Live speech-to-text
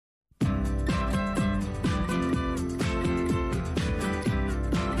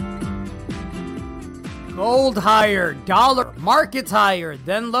Gold higher, dollar markets higher,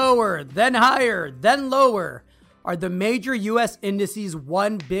 then lower, then higher, then lower. Are the major U.S. indices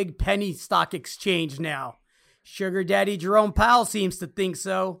one big penny stock exchange now? Sugar Daddy Jerome Powell seems to think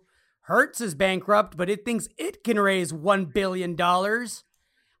so. Hertz is bankrupt, but it thinks it can raise $1 billion.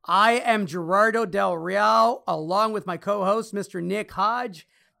 I am Gerardo Del Real, along with my co-host, Mr. Nick Hodge.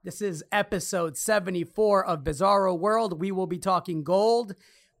 This is episode 74 of Bizarro World. We will be talking gold.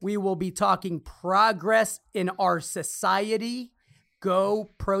 We will be talking progress in our society.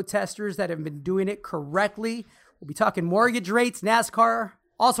 Go protesters that have been doing it correctly. We'll be talking mortgage rates, NASCAR,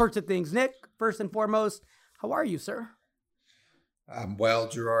 all sorts of things. Nick, first and foremost, how are you, sir? I'm well,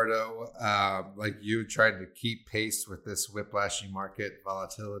 Gerardo. Like you, trying to keep pace with this whiplashing market.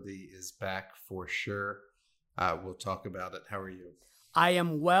 Volatility is back for sure. We'll talk about it. How are you? I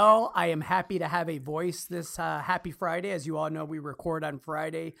am well. I am happy to have a voice this happy Friday. As you all know, we record on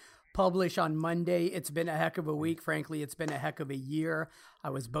Friday, publish on Monday. It's been a heck of a week. Frankly, it's been a heck of a year. I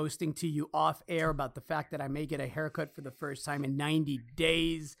was boasting to you off air about the fact that I may get a haircut for the first time in 90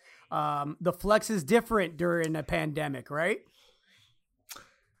 days. The flex is different during a pandemic, right?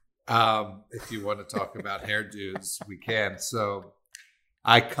 If you want to talk about hairdos, we can. So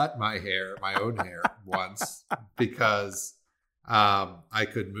I cut my own hair once because I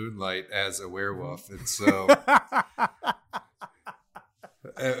could moonlight as a werewolf. And so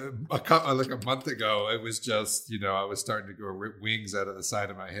like a month ago, it was just, I was starting to grow wings out of the side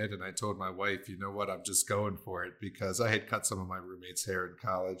of my head. And I told my wife, you know what, I'm just going for it because I had cut some of my roommate's hair in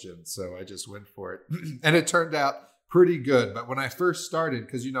college. And so I just went for it. And it turned out pretty good. But when I first started,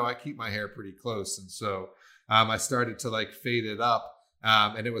 because, I keep my hair pretty close. And so I started to like fade it up.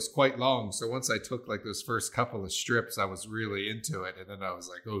 And it was quite long. So once I took like those first couple of strips, I was really into it. And then I was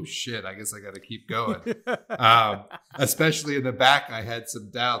like, oh shit, I guess I got to keep going. Especially in the back, I had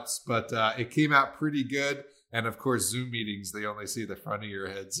some doubts, but it came out pretty good. And of course, Zoom meetings, they only see the front of your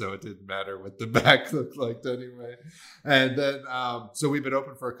head. So it didn't matter what the back looked like anyway. And then, so we've been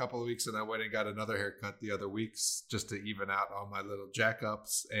open for a couple of weeks and I went and got another haircut the other weeks just to even out all my little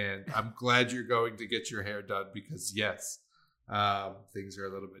jackups. And I'm glad you're going to get your hair done because yes, things are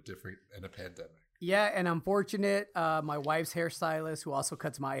a little bit different in a pandemic. Yeah, and I'm fortunate. My wife's hairstylist, who also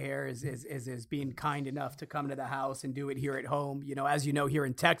cuts my hair, is being kind enough to come to the house and do it here at home. As you know, here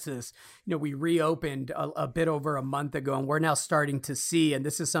in Texas, we reopened a bit over a month ago, and we're now starting to see, and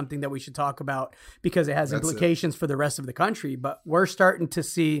this is something that we should talk about because it has implications for the rest of the country, but we're starting to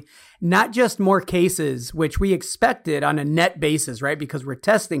see not just more cases, which we expected on a net basis, right? Because we're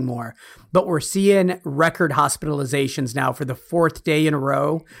testing more, but we're seeing record hospitalizations now for the fourth day in a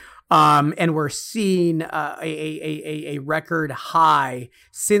row. And we're seeing a record high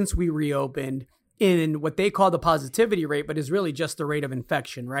since we reopened in what they call the positivity rate, but is really just the rate of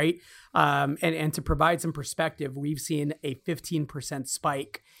infection, right? And to provide some perspective, we've seen a 15%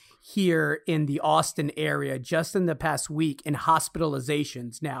 spike here in the Austin area just in the past week in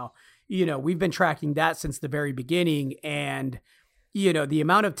hospitalizations. Now, we've been tracking that since the very beginning, and the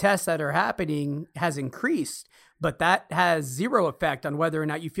amount of tests that are happening has increased, but that has zero effect on whether or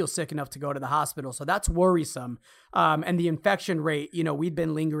not you feel sick enough to go to the hospital. So that's worrisome. And the infection rate, we've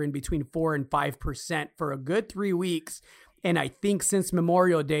been lingering between 4 and 5% for a good 3 weeks. And I think since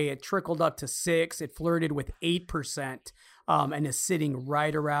Memorial Day, it trickled up to 6. It flirted with 8%, and is sitting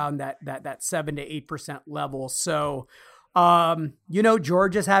right around that 7 to 8% level. So,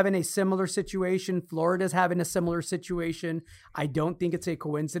 Georgia's having a similar situation. Florida's having a similar situation. I don't think it's a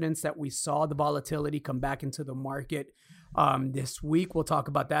coincidence that we saw the volatility come back into the market this week. We'll talk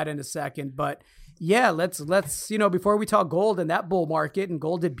about that in a second. But yeah, let's before we talk gold and that bull market, and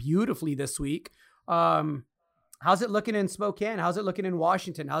gold did beautifully this week. How's it looking in Spokane? How's it looking in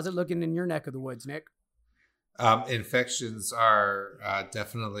Washington? How's it looking in your neck of the woods, Nick? Infections are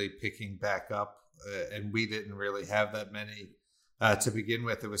definitely picking back up. And we didn't really have that many to begin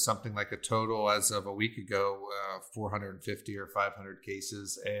with. It was something like a total as of a week ago, 450 or 500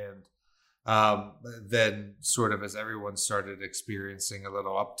 cases. And then sort of as everyone started experiencing a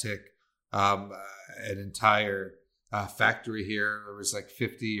little uptick, an entire factory here, there was like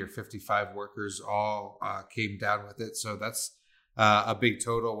 50 or 55 workers all came down with it. So that's a big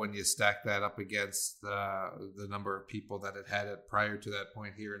total when you stack that up against the number of people that had it prior to that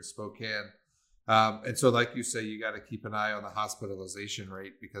point here in Spokane. And so like you say, you got to keep an eye on the hospitalization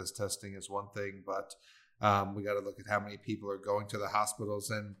rate because testing is one thing, but we got to look at how many people are going to the hospitals.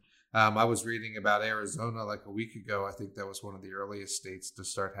 And I was reading about Arizona like a week ago. I think that was one of the earliest states to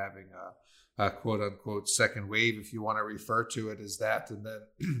start having a quote unquote second wave, if you want to refer to it as that. And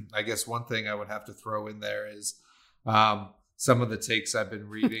then I guess one thing I would have to throw in there is some of the takes I've been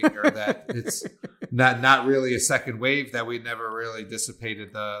reading are that not really a second wave, that we never really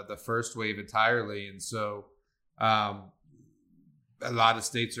dissipated the first wave entirely. And so a lot of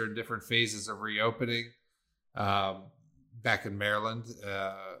states are in different phases of reopening. Back in Maryland,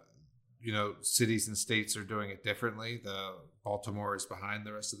 cities and states are doing it differently. Baltimore is behind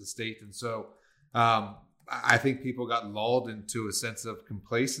the rest of the state. And so I think people got lulled into a sense of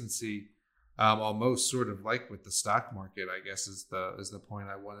complacency, almost sort of like with the stock market, I guess is the point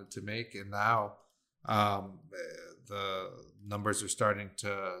I wanted to make. And now the numbers are starting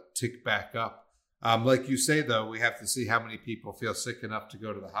to tick back up. Like you say, though, we have to see how many people feel sick enough to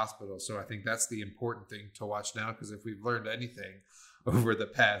go to the hospital. So I think that's the important thing to watch now, because if we've learned anything over the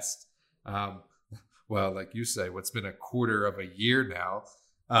past, like you say, what's been a quarter of a year now,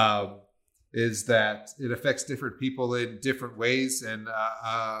 is that it affects different people in different ways. And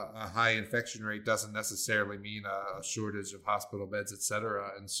a high infection rate doesn't necessarily mean a shortage of hospital beds, et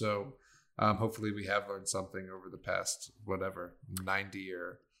cetera. And so hopefully we have learned something over the past, 90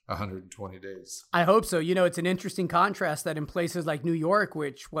 or 120 days. I hope so. It's an interesting contrast that in places like New York,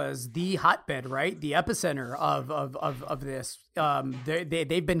 which was the hotbed, right? The epicenter of this,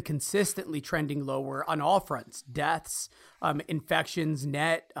 they've been consistently trending lower on all fronts: deaths, infections,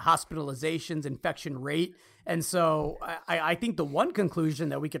 net hospitalizations, infection rate. And so I think the one conclusion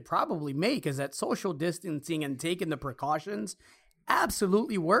that we could probably make is that social distancing and taking the precautions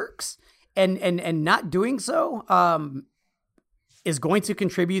absolutely works. And not doing so, is going to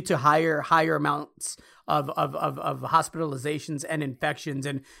contribute to higher amounts of hospitalizations and infections.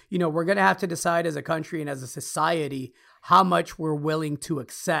 And, we're going to have to decide as a country and as a society how much we're willing to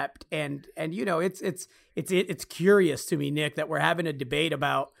accept. And it's curious to me, Nick, that we're having a debate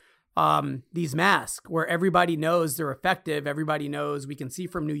about these masks where everybody knows they're effective. Everybody knows, we can see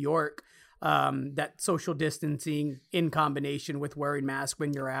from New York that social distancing in combination with wearing masks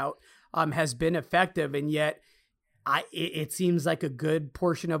when you're out has been effective. And yet it seems like a good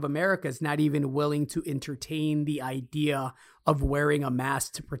portion of America is not even willing to entertain the idea of wearing a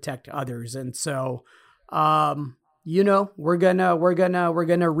mask to protect others. And so, we're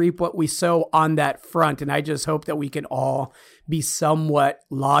gonna reap what we sow on that front. And I just hope that we can all be somewhat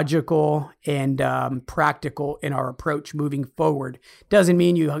logical and practical in our approach moving forward. Doesn't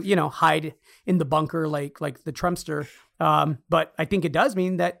mean you hide in the bunker like the Trumpster. But I think it does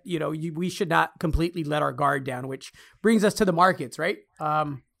mean that, we should not completely let our guard down, which brings us to the markets, right?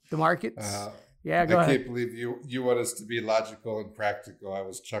 The markets. Yeah, go ahead. I can't believe you want us to be logical and practical. I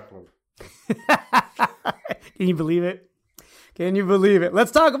was chuckling. Can you believe it? Can you believe it?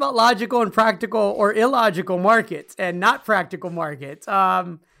 Let's talk about logical and practical or illogical markets and not practical markets.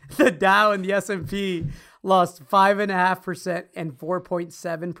 The Dow and the S&P lost 5.5% and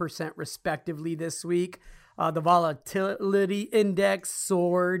 4.7% respectively this week. The volatility index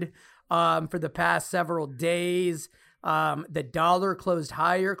soared for the past several days. The dollar closed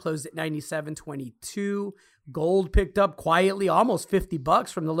higher, closed at 97.22. Gold picked up quietly, almost $50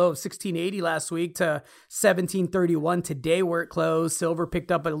 from the low of 1680 last week to 1731 today where it closed. Silver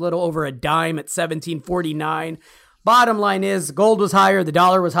picked up a little over a dime at 1749. Bottom line is gold was higher, the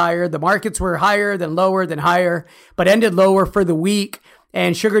dollar was higher, the markets were higher than lower than higher, but ended lower for the week.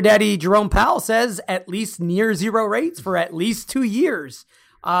 And Sugar Daddy Jerome Powell says at least near zero rates for at least 2 years.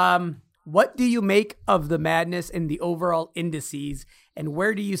 What do you make of the madness in the overall indices? And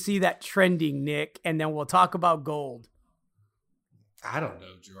where do you see that trending, Nick? And then we'll talk about gold. I don't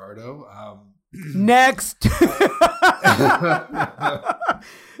know, Gerardo. Next.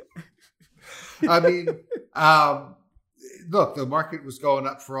 I mean, look, the market was going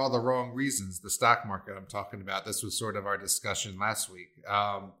up for all the wrong reasons. The stock market I'm talking about, this was sort of our discussion last week.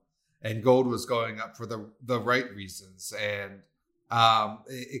 And gold was going up for the right reasons. And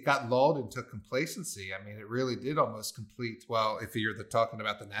it got lulled into complacency. I mean, it really did almost complete. Well, if you're talking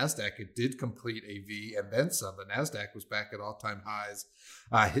about the NASDAQ, it did complete a V and then some. The NASDAQ was back at all-time highs,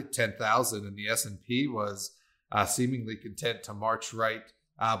 hit 10,000, and the S&P was seemingly content to march right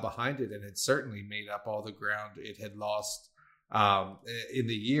behind it, and it certainly made up all the ground it had lost in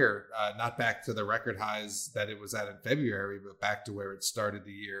the year, not back to the record highs that it was at in February, but back to where it started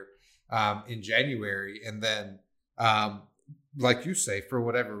the year in January. And then, like you say, for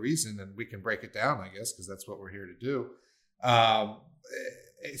whatever reason, and we can break it down, I guess, because that's what we're here to do, a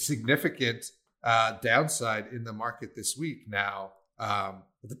significant downside in the market this week. Now,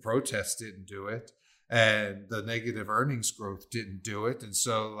 the protests didn't do it, and the negative earnings growth didn't do it. And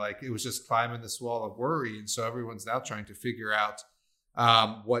so it was just climbing this wall of worry. And so everyone's now trying to figure out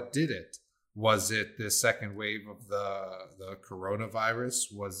what did it. Was it the second wave of the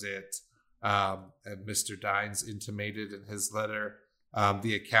coronavirus? Was it, Mr. Dines intimated in his letter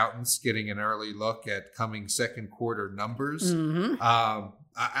the accountants getting an early look at coming second quarter numbers. Mm-hmm.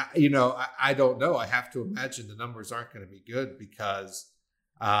 I don't know. I have to imagine the numbers aren't going to be good because,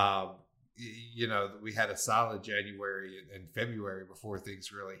 we had a solid January and February before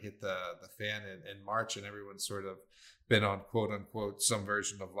things really hit the fan in March, and everyone's sort of been on quote unquote some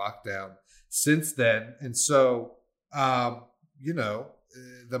version of lockdown since then. And so,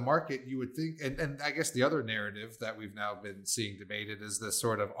 the market, you would think, and I guess the other narrative that we've now been seeing debated is this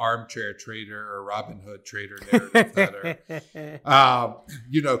sort of armchair trader or Robinhood trader narrative that are,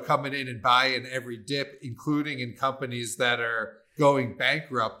 coming in and buying every dip, including in companies that are going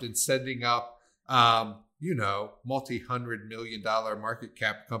bankrupt and sending up, multi-$100 million market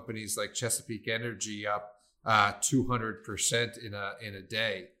cap companies like Chesapeake Energy up 200% in a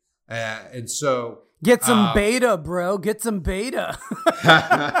day. And so get some beta, bro. Get some beta.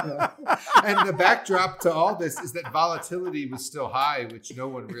 And the backdrop to all this is that volatility was still high, which no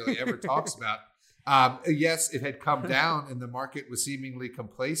one really ever talks about. Yes, it had come down and the market was seemingly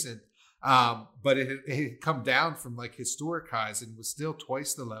complacent, but it had come down from like historic highs and was still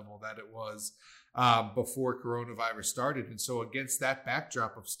twice the level that it was before coronavirus started. And so against that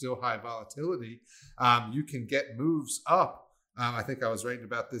backdrop of still high volatility, you can get moves up. I think I was writing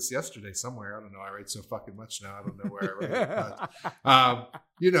about this yesterday somewhere. I don't know. I write so fucking much now. I don't know where I write it. But,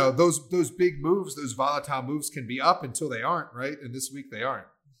 those big moves, those volatile moves can be up until they aren't, right? And this week they aren't.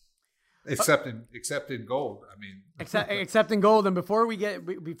 Except in gold. I mean, except in gold. And before we get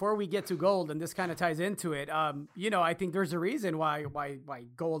to gold, and this kind of ties into it, I think there's a reason why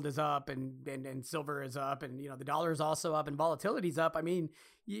gold is up and silver is up, and the dollar is also up and volatility's up. I mean,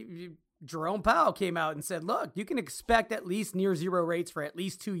 Jerome Powell came out and said, look, you can expect at least near zero rates for at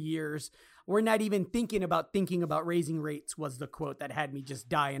least 2 years. We're not even thinking about raising rates, was the quote that had me just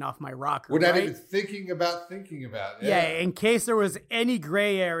dying off my rocker. We're not even thinking about. Yeah. In case there was any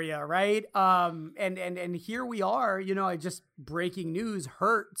gray area. Right. And here we are, I just breaking news,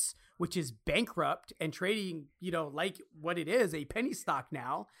 Hertz, which is bankrupt and trading, like what it is, a penny stock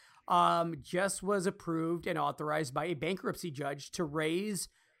now, just was approved and authorized by a bankruptcy judge to raise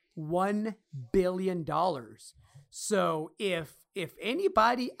 $1 billion. So if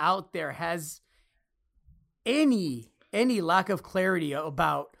anybody out there has any lack of clarity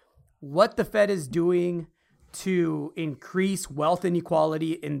about what the Fed is doing to increase wealth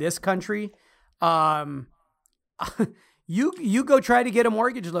inequality in this country, you go try to get a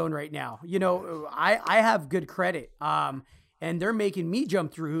mortgage loan right now. I have good credit, and they're making me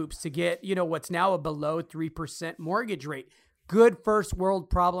jump through hoops to get, what's now a below 3% mortgage rate. Good first world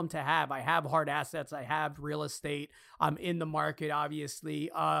problem to have. I have hard assets. I have real estate. I'm in the market,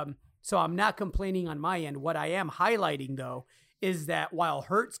 obviously. So I'm not complaining on my end. What I am highlighting, though, is that while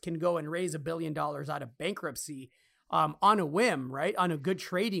Hertz can go and raise $1 billion out of bankruptcy on a whim, right, on a good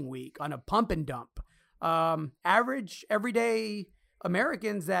trading week, on a pump and dump, average, everyday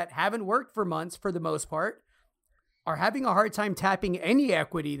Americans that haven't worked for months, for the most part, are having a hard time tapping any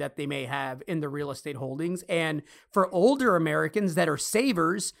equity that they may have in the real estate holdings. And for older Americans that are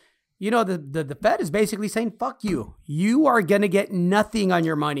savers, the Fed is basically saying, fuck you. You are going to get nothing on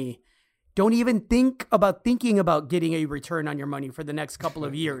your money. Don't even thinking about getting a return on your money for the next couple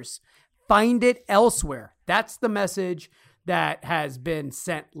of years. Find it elsewhere. That's the message that has been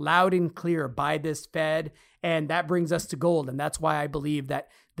sent loud and clear by this Fed. And that brings us to gold. And that's why I believe that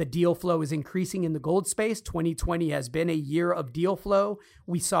the deal flow is increasing in the gold space. 2020 has been a year of deal flow.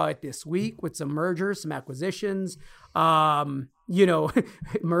 We saw it this week with some mergers, some acquisitions, mergers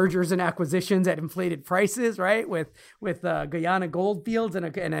and acquisitions at inflated prices, right? With Guyana Goldfields and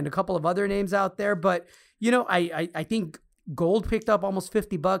a couple of other names out there. But, I think gold picked up almost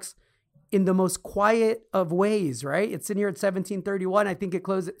 $50 in the most quiet of ways, right? It's in here at 1731. I think it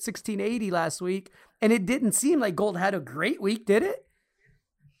closed at 1680 last week. And it didn't seem like gold had a great week, did it?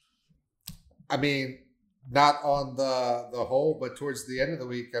 I mean, not on the whole, but towards the end of the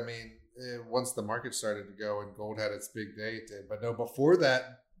week, I mean, once the market started to go and gold had its big day, it did. But no, before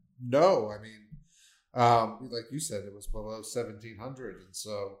that, no. I mean, like you said, it was below 1700. And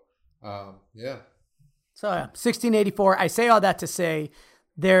so, yeah. So 1684, I say all that to say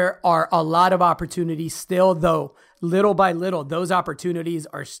there are a lot of opportunities still, though little by little, those opportunities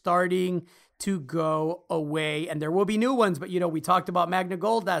are starting to go away, and there will be new ones. But, we talked about Magna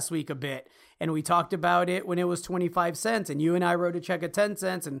Gold last week a bit, and we talked about it when it was 25 cents, and you and I wrote a check at 10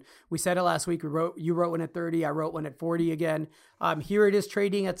 cents, and we said it last week. You wrote one at 30. I wrote one at 40 again. Here it is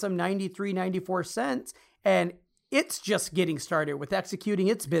trading at some 93, 94 cents, and it's just getting started with executing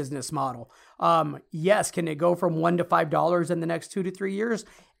its business model. Yes, can it go from $1 to $5 in the next 2 to 3 years?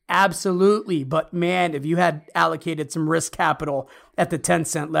 Absolutely. But man, if you had allocated some risk capital at the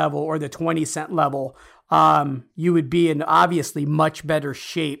 10-cent level or the 20-cent level, you would be in obviously much better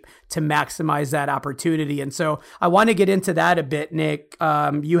shape to maximize that opportunity. And so I want to get into that a bit, Nick.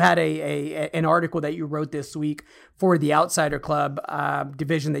 You had an article that you wrote this week for the Outsider Club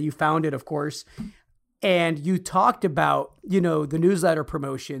division that you founded, of course. And you talked about, the newsletter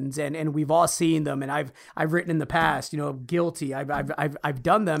promotions, and we've all seen them. And I've written in the past, guilty. I've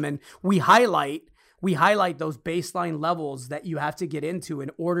done them, and we highlight those baseline levels that you have to get into in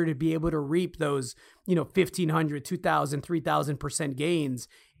order to be able to reap those, 1,500, 2,000, 3,000% gains.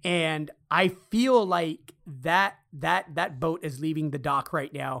 And I feel like that boat is leaving the dock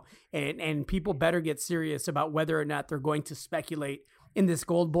right now, and people better get serious about whether or not they're going to speculate in this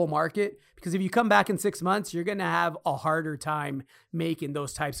gold bull market, because if you come back in 6 months, you're going to have a harder time making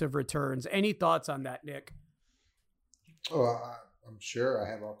those types of returns. Any thoughts on that, Nick? Oh, I'm sure I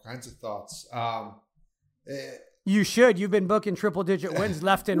have all kinds of thoughts. You should. You've been booking triple-digit wins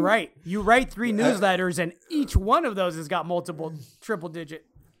left and right. You write 3 newsletters, and each one of those has got multiple triple-digit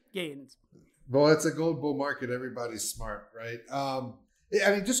gains. Well, it's a gold bull market. Everybody's smart, right?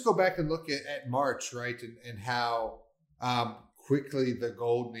 Just go back and look at March, right, and how quickly the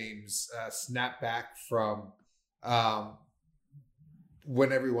gold names snap back from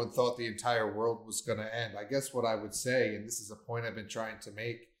when everyone thought the entire world was going to end. I guess what I would say, and this is a point I've been trying to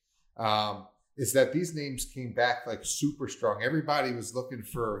make, is that these names came back like super strong. Everybody was looking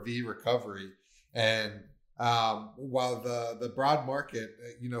for a V recovery. And while the broad market,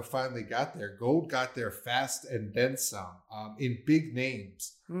 finally got there, gold got there fast and then some in big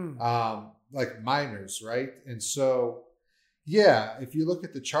names, like miners, right? And so, yeah, if you look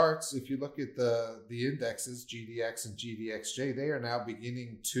at the charts, if you look at the indexes, GDX and GDXJ, they are now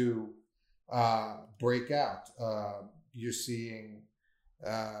beginning to break out. You're seeing,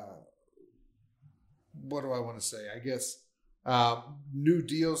 what do I want to say? I guess new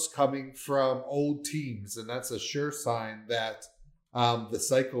deals coming from old teams, and that's a sure sign that the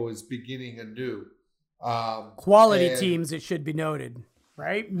cycle is beginning anew. Quality teams, it should be noted.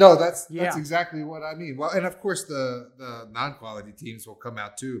 Right? No, that's exactly what I mean. Well, and of course the non-quality teams will come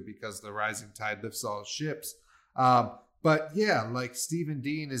out too, because the rising tide lifts all ships. But yeah, like Stephen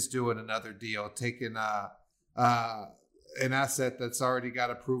Dean is doing another deal, taking an asset that's already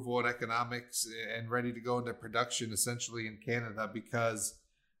got approval in economics and ready to go into production, essentially in Canada, because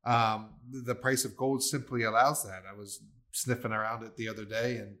the price of gold simply allows that. I was sniffing around it the other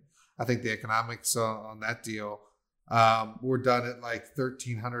day, and I think the economics on that deal. We're done at like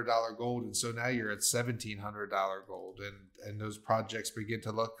 $1,300 gold. And so now you're at $1,700 gold. And those projects begin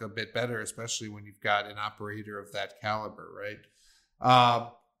to look a bit better, especially when you've got an operator of that caliber, right?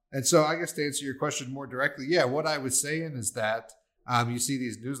 And so I guess to answer your question more directly, yeah, what I was saying is that you see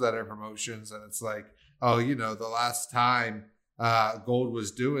these newsletter promotions and it's like, oh, the last time gold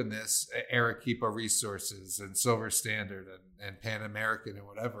was doing this, Arequipa Resources and Silver Standard and Pan American and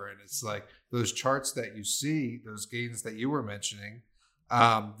whatever. And it's like those charts that you see, those gains that you were mentioning,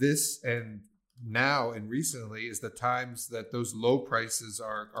 this and now and recently is the times that those low prices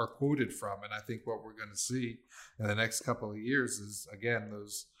are quoted from. And I think what we're going to see in the next couple of years is, again,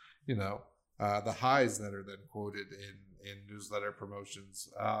 those, the highs that are then quoted in newsletter promotions.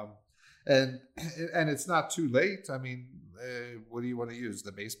 And it's not too late. I mean, what do you want to use?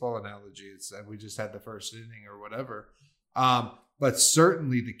 The baseball analogy. It's we just had the first inning or whatever. But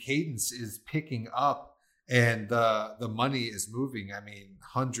certainly the cadence is picking up and the money is moving. I mean,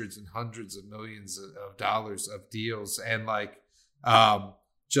 hundreds and hundreds of millions of dollars of deals. And I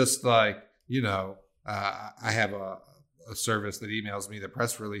have a service that emails me the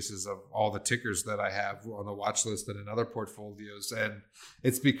press releases of all the tickers that I have on the watch list and in other portfolios. And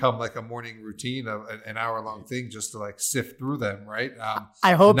it's become like a morning routine of an hour-long thing just to like sift through them, right?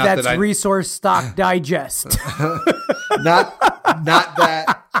 I hope that's Resource Stock Digest. Not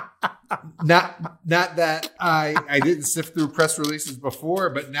that I didn't sift through press releases before,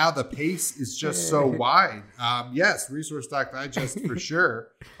 but now the pace is just so wide. Yes, Resource Stock Digest for sure,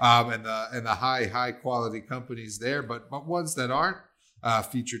 and the high quality companies there, but ones that aren't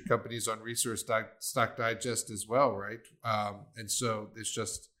featured companies on Resource Stock Digest as well, right? And so there's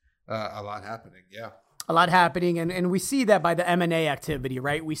just a lot happening. Yeah. A lot happening, and we see that by the M&A activity,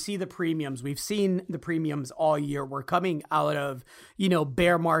 right? We see the premiums. We've seen the premiums all year. We're coming out of,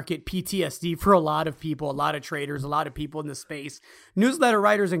 bear market PTSD for a lot of people, a lot of traders, a lot of people in the space, newsletter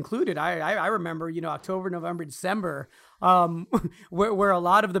writers included. I remember, October, November, December, where a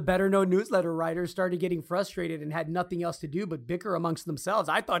lot of the better known newsletter writers started getting frustrated and had nothing else to do but bicker amongst themselves.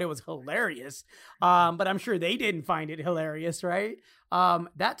 I thought it was hilarious, but I'm sure they didn't find it hilarious, right?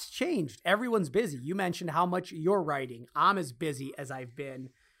 That's changed. Everyone's busy. You mentioned how much you're writing. I'm as busy as I've been,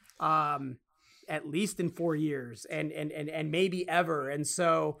 at least in 4 years and maybe ever. And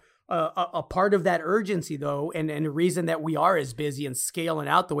so a part of that urgency, though, and the reason that we are as busy and scaling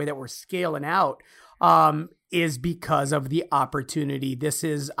out the way that we're scaling out, is because of the opportunity. This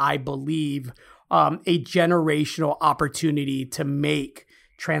is, I believe, a generational opportunity to make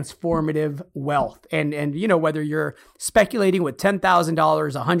transformative wealth. And you know, whether you're speculating with $10,000,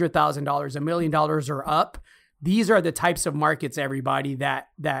 $100,000, $1 million or up, these are the types of markets, everybody, that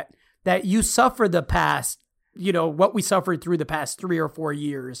you suffer the past, you know, what we suffered through the past 3 or 4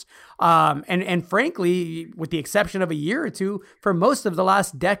 years. And frankly, with the exception of a year or two, for most of the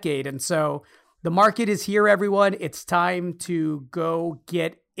last decade. And so the market is here, everyone. It's time to go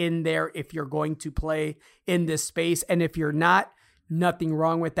get in there if you're going to play in this space. And if you're not, nothing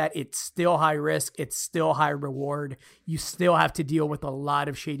wrong with that. It's still high risk. It's still high reward. You still have to deal with a lot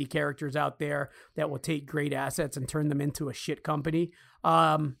of shady characters out there that will take great assets and turn them into a shit company.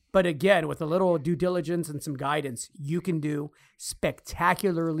 But again, with a little due diligence and some guidance, you can do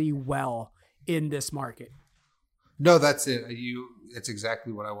spectacularly well in this market. No, that's it. It's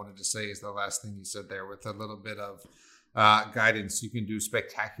exactly what I wanted to say is the last thing you said there. With a little bit of guidance, you can do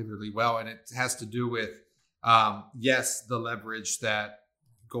spectacularly well. And it has to do with, yes, the leverage that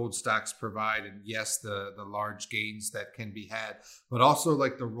gold stocks provide, and yes, the large gains that can be had, but also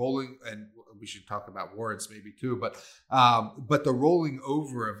like the rolling, and we should talk about warrants maybe too, but the rolling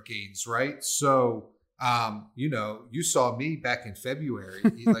over of gains, right? So you know, you saw me back in February,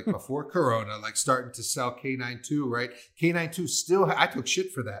 like before Corona, like starting to sell K92, right? K92 still, I took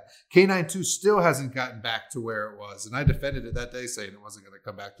shit for that. K92 still hasn't gotten back to where it was. And I defended it that day saying it wasn't going to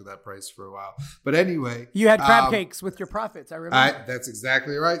come back to that price for a while. But anyway. You had crab cakes with your profits, I remember. That's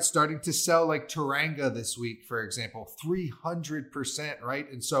exactly right. Starting to sell like Taranga this week, for example, 300%,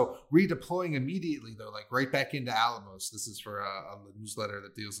 right? And so redeploying immediately, though, like right back into Alamos. This is for a newsletter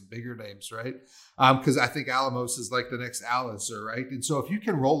that deals in bigger names, right? Because I think Alamos is like the next Alicer, right? And so if you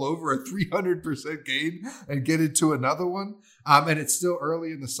can roll over a 300% gain and get into another one, and it's still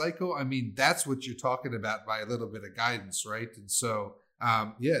early in the cycle, I mean, that's what you're talking about by a little bit of guidance, right? And so,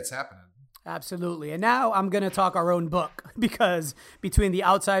 yeah, it's happening. Absolutely. And now I'm going to talk our own book, because between the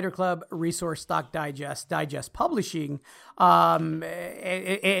Outsider Club, Resource Stock Digest Publishing,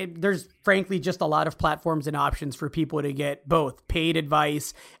 there's frankly just a lot of platforms and options for people to get both paid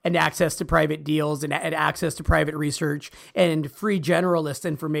advice and access to private deals and access to private research and free generalist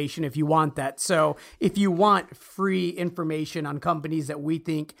information if you want that. So if you want free information on companies that we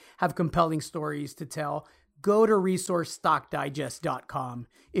think have compelling stories to tell, go to resourcestockdigest.com.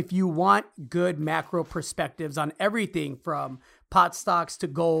 If you want good macro perspectives on everything from pot stocks to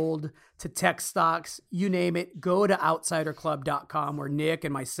gold to tech stocks, you name it, go to outsiderclub.com, where Nick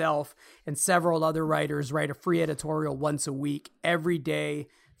and myself and several other writers write a free editorial once a week, every day,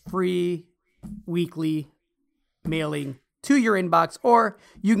 free weekly mailing to your inbox. Or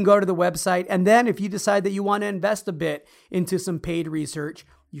you can go to the website, and then if you decide that you want to invest a bit into some paid research,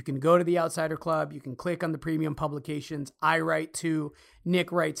 you can go to the Outsider Club. You can click on the premium publications. I write 2,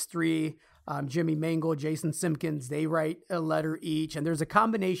 Nick writes 3, Jimmy Mangle, Jason Simpkins, they write a letter each. And there's a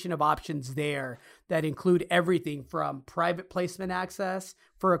combination of options there that include everything from private placement access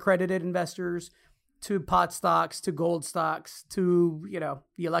for accredited investors to pot stocks, to gold stocks, to, you know,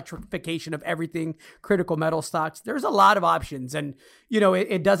 the electrification of everything, critical metal stocks. There's a lot of options. And, you know,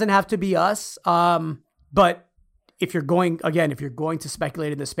 it doesn't have to be us, but if you're going to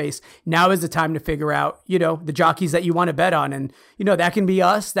speculate in this space, now is the time to figure out, you know, the jockeys that you want to bet on. And, you know, that can be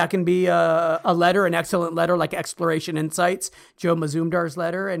us. That can be a letter, an excellent letter like Exploration Insights, Joe Mazumdar's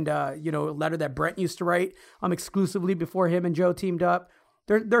letter, and, you know, a letter that Brent used to write exclusively before him and Joe teamed up.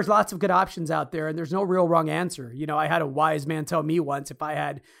 There's lots of good options out there, and there's no real wrong answer. You know, I had a wise man tell me once, if I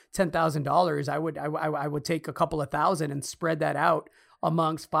had $10,000, I would take a couple of thousand and spread that out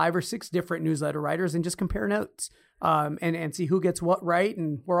amongst 5 or 6 different newsletter writers and just compare notes. And see who gets what right.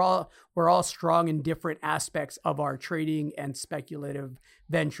 And we're all strong in different aspects of our trading and speculative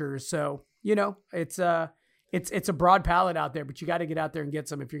ventures. So, you know, it's a broad palette out there, but you got to get out there and get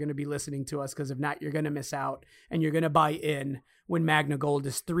some if you're going to be listening to us, because if not, you're going to miss out, and you're going to buy in when Magna Gold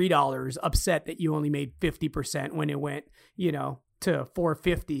is $3, upset that you only made 50% when it went, you know, to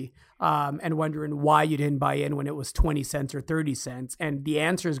 $4.50, and wondering why you didn't buy in when it was 20 cents or 30 cents. And the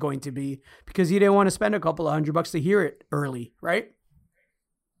answer is going to be because you didn't want to spend a couple of $100 to hear it early, right?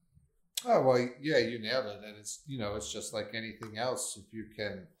 Oh, well, yeah, you nailed it. And it's just like anything else. If you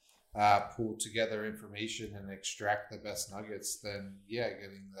can pull together information and extract the best nuggets, then yeah,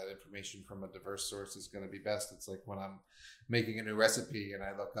 getting that information from a diverse source is going to be best. It's like when I'm making a new recipe and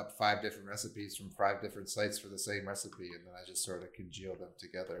I look up 5 different recipes from 5 different sites for the same recipe, and then I just sort of congeal them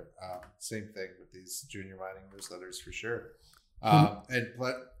together. Same thing with these junior mining newsletters for sure. And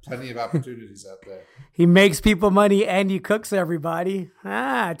plenty of opportunities out there. He makes people money and he cooks everybody.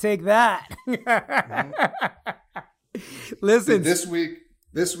 Take that. Listen, this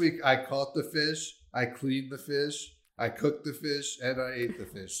week I caught the fish, I cleaned the fish, I cooked the fish, and I ate the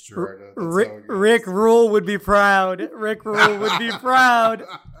fish, Gerardo. Rick Rule would be proud. Rick Rule would be proud.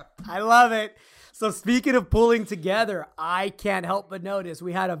 I love it. So speaking of pulling together, I can't help but notice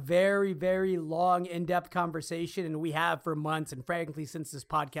we had a very, very long, in-depth conversation, and we have for months, and frankly, since this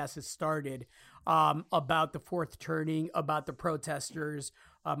podcast has started, about the fourth turning, about the protesters,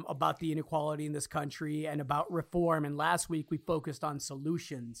 about the inequality in this country, and about reform. And last week, we focused on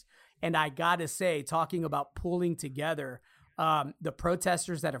solutions. And I got to say, talking about pulling together, the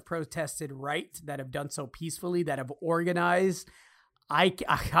protesters that have protested right, that have done so peacefully, that have organized, I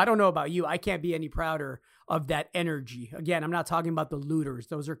don't know about you. I can't be any prouder of that energy. Again, I'm not talking about the looters.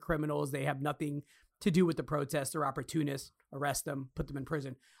 Those are criminals. They have nothing to do with the protests. They're opportunists. Arrest them, put them in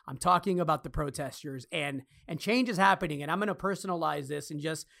prison. I'm talking about the protesters, and change is happening. And I'm going to personalize this and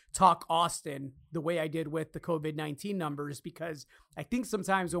just talk Austin the way I did with the COVID-19 numbers, because I think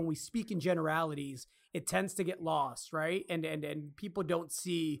sometimes when we speak in generalities, it tends to get lost, right? And people don't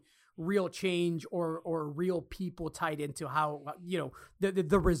see real change or real people tied into how,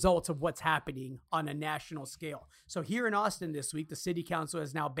 the results of what's happening on a national scale. So here in Austin this week, the city council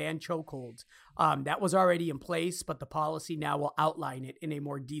has now banned chokeholds. That was already in place, but the policy now will outline it in a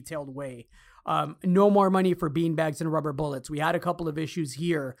more detailed way. No more money for beanbags and rubber bullets. We had a couple of issues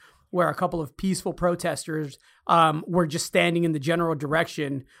here where a couple of peaceful protesters were just standing in the general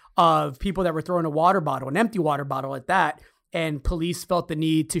direction of people that were throwing a water bottle, an empty water bottle at that. And police felt the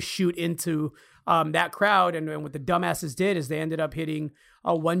need to shoot into that crowd. And what the dumbasses did is they ended up hitting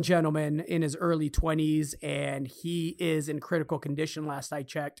one gentleman in his early 20s, and he is in critical condition last I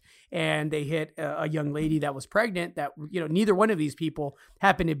checked. And they hit a young lady that was pregnant that, neither one of these people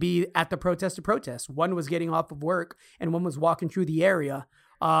happened to be at the protest. One was getting off of work and one was walking through the area,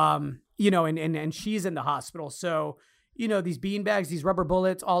 and she's in the hospital. So, these beanbags, these rubber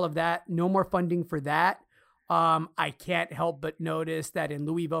bullets, all of that, no more funding for that. I can't help but notice that in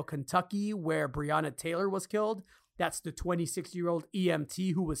Louisville, Kentucky, where Breonna Taylor was killed, that's the 26-year-old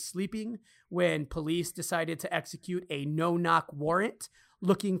EMT who was sleeping when police decided to execute a no-knock warrant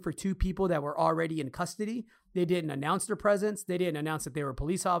looking for 2 people that were already in custody. They didn't announce their presence. They didn't announce that they were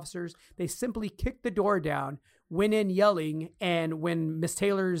police officers. They simply kicked the door down, went in yelling, and when Miss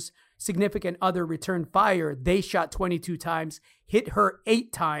Taylor's significant other returned fire, they shot 22 times, hit her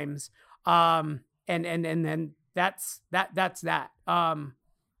 8 times, and then that's that.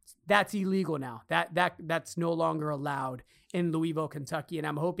 That's illegal now. That's no longer allowed in Louisville, Kentucky, and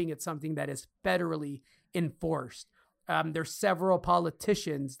I'm hoping it's something that is federally enforced. There's several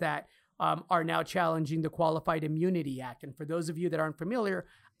politicians that are now challenging the Qualified Immunity Act, and for those of you that aren't familiar,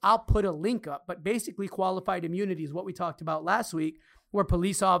 I'll put a link up. But basically, qualified immunity is what we talked about last week, where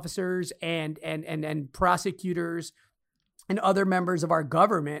police officers and prosecutors and other members of our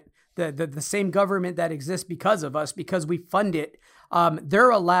government, the same government that exists because of us, because we fund it,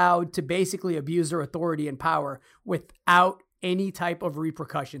 they're allowed to basically abuse their authority and power without any type of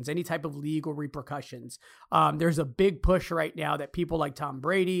repercussions, any type of legal repercussions. There's a big push right now that people like Tom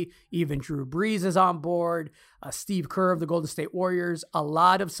Brady, even Drew Brees is on board, Steve Kerr of the Golden State Warriors, a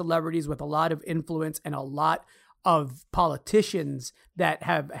lot of celebrities with a lot of influence and a lot of politicians that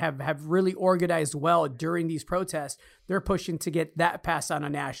have really organized well during these protests. They're pushing to get that passed on a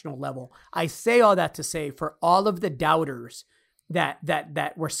national level. I say all that to say, for all of the doubters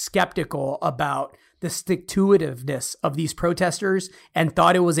that were skeptical about the stick-to-itiveness of these protesters and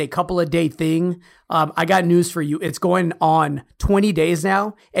thought it was a couple of day thing, I got news for you. It's going on 20 days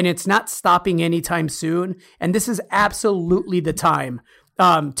now, and it's not stopping anytime soon. And this is absolutely the time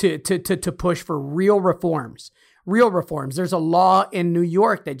to push for real reforms. Real reforms. There's a law in New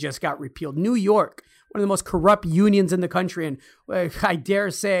York that just got repealed. New York, one of the most corrupt unions in the country, and I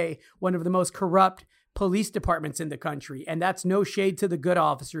dare say one of the most corrupt police departments in the country. And that's no shade to the good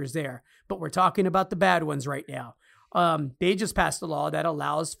officers there, but we're talking about the bad ones right now. They just passed a law that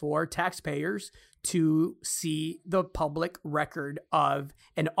allows for taxpayers to see the public record of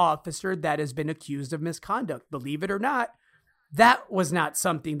an officer that has been accused of misconduct. Believe it or not, that was not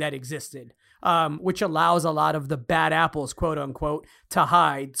something that existed which allows a lot of the bad apples, quote unquote, to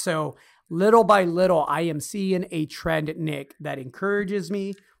hide. So little by little, I am seeing a trend, Nick, that encourages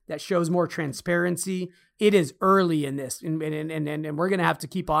me, that shows more transparency. It is early in this, and we're going to have to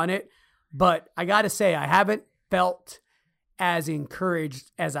keep on it. But I got to say, I haven't felt as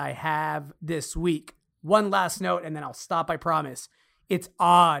encouraged as I have this week. One last note, and then I'll stop, I promise. It's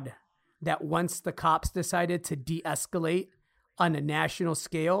odd that once the cops decided to de-escalate on a national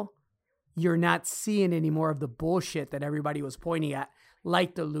scale, you're not seeing any more of the bullshit that everybody was pointing at,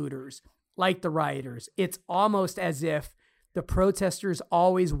 like the looters, like the rioters. It's almost as if the protesters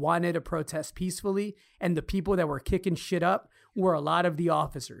always wanted to protest peacefully, and the people that were kicking shit up were a lot of the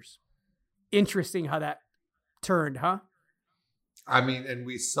officers. Interesting how that turned, huh? I mean, and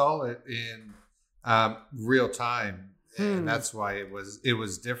we saw it in real time, and that's why it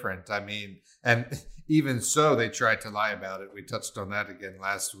was different. I mean, and even so, they tried to lie about it. We touched on that again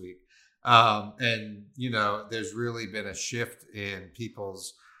last week. And, you know, there's really been a shift in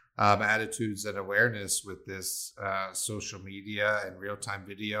people's attitudes and awareness with this social media and real-time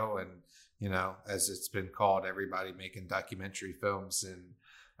video, and, you know, as it's been called, everybody making documentary films in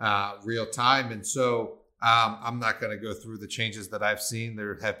real time. And so I'm not going to go through the changes that I've seen.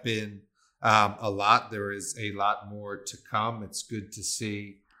 There have been a lot. There is a lot more to come. It's good to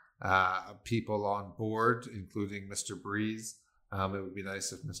see people on board, including Mr. Breeze. It would be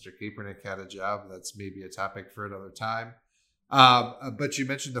nice if Mr. Kaepernick had a job. That's maybe a topic for another time. But you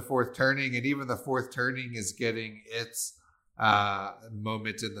mentioned the fourth turning, and even the fourth turning is getting its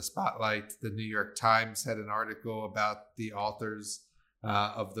moment in the spotlight. The New York Times had an article about the authors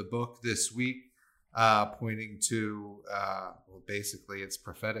of the book this week, pointing to, well, basically its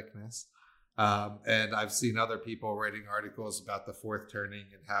propheticness. And I've seen other people writing articles about the fourth turning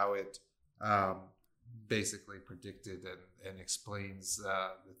and how it basically predicted and explains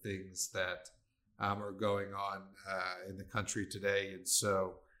the things that are going on in the country today. And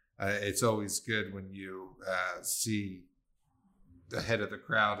so it's always good when you see the head of the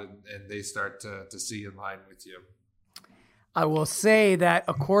crowd and they start to see in line with you. I will say that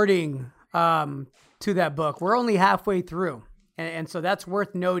according to that book, we're only halfway through. And so that's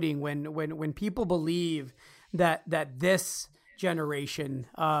worth noting when people believe that this generation,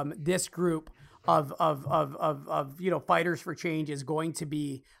 this group of you know, fighters for change is going to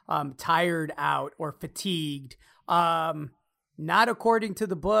be tired out or fatigued. Not according to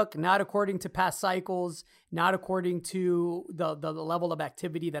the book, not according to past cycles, not according to the level of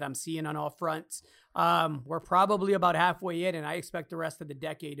activity that I'm seeing on all fronts. We're probably about halfway in, and I expect the rest of the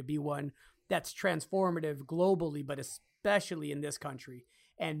decade to be one that's transformative globally, but especially in this country.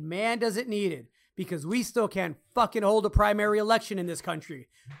 And man, does it need it, because we still can't fucking hold a primary election in this country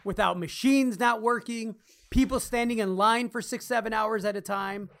without machines not working, people standing in line for 6-7 hours at a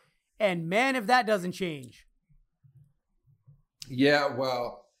time. And man, if that doesn't change. Yeah,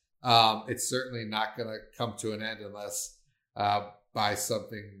 well, it's certainly not going to come to an end unless by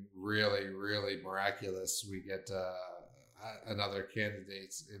something really, really miraculous we get another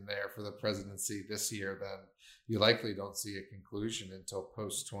candidate in there for the presidency this year. Then you likely don't see a conclusion until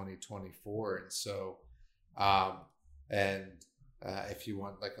post 2024. And so, if you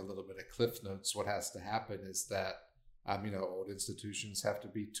want like a little bit of cliff notes, what has to happen is that, you know, old institutions have to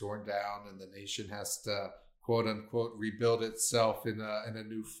be torn down, and the nation has to, quote unquote, rebuild itself in a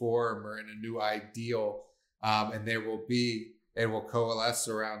new form or in a new ideal. And it will coalesce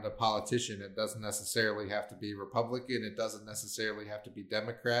around a politician. It doesn't necessarily have to be Republican. It doesn't necessarily have to be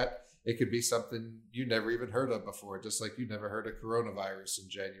Democrat. It could be something you never even heard of before, just like you never heard of coronavirus in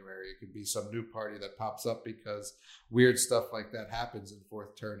January. It could be some new party that pops up because weird stuff like that happens in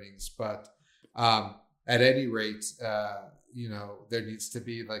fourth turnings. But at any rate, you know, there needs to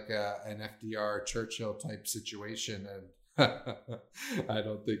be like an FDR Churchill type situation. And I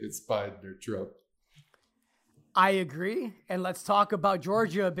don't think it's Biden or Trump. I agree. And let's talk about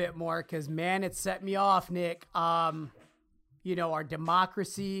Georgia a bit more, because man, it set me off, Nick. You know, our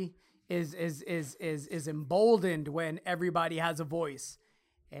democracy is emboldened when everybody has a voice.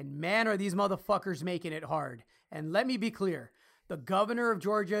 And man, are these motherfuckers making it hard. And let me be clear. The governor of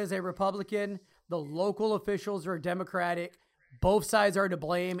Georgia is a Republican. The local officials are Democratic. Both sides are to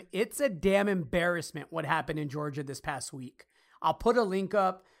blame. It's a damn embarrassment what happened in Georgia this past week. I'll put a link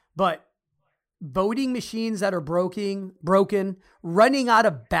up, but voting machines that are broken, running out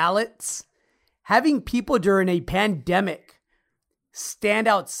of ballots, having people during a pandemic stand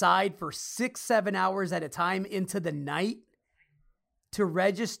outside for 6-7 hours at a time into the night to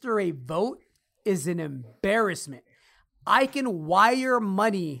register a vote is an embarrassment. I can wire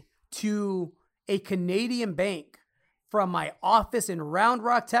money to a Canadian bank from my office in Round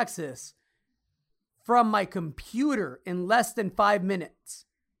Rock, Texas, from my computer in less than 5 minutes.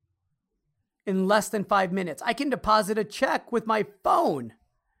 In less than 5 minutes. I can deposit a check with my phone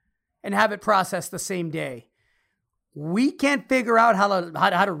and have it processed the same day. We can't figure out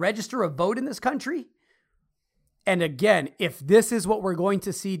how to register a vote in this country. And again, if this is what we're going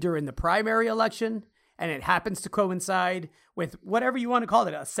to see during the primary election, and it happens to coincide with whatever you want to call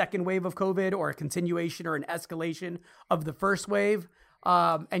it, a second wave of COVID or a continuation or an escalation of the first wave,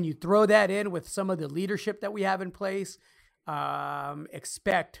 and you throw that in with some of the leadership that we have in place,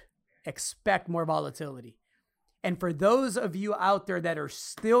 expect more volatility. And for those of you out there that are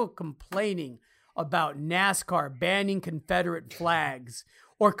still complaining about NASCAR banning Confederate flags,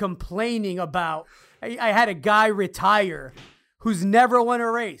 or complaining about, I had a guy retire who's never won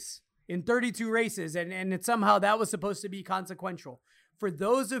a race in 32 races, and somehow that was supposed to be consequential. For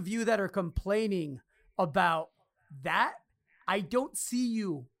those of you that are complaining about that, I don't see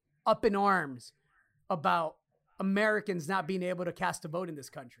you up in arms about Americans not being able to cast a vote in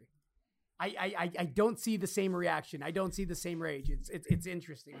this country. I don't see the same reaction. I don't see the same rage. It's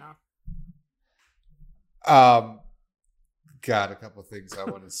interesting, huh? Got a couple of things I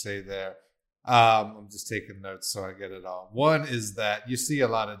want to say there. I'm just taking notes so I get it all. One is that you see a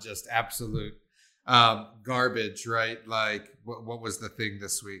lot of just absolute garbage, right? Like what was the thing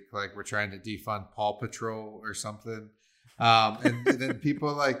this week? Like we're trying to defund Paw Patrol or something. And then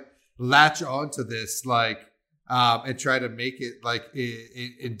people like latch onto this, like, and try to make it like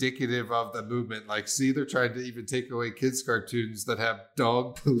indicative of the movement. Like, see, they're trying to even take away kids' cartoons that have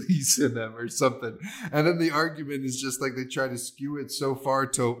dog police in them or something. And then the argument is just like they try to skew it so far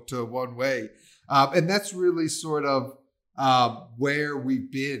to one way. And that's really sort of where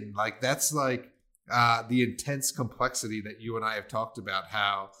we've been. Like, that's like the intense complexity that you and I have talked about,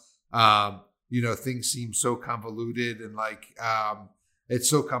 how, things seem so convoluted and like, it's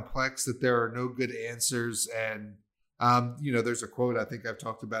so complex that there are no good answers. And, there's a quote, I think I've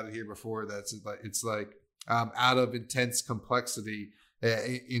talked about it here before, that's like, out of intense complexity,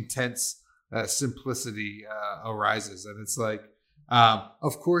 intense simplicity arises. And it's like,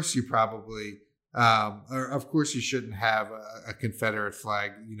 of course you probably, or of course you shouldn't have a Confederate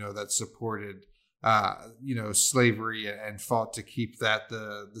flag, that supported, slavery and fought to keep that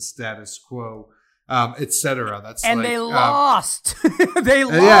the status quo. Etc. That's and like, they lost. They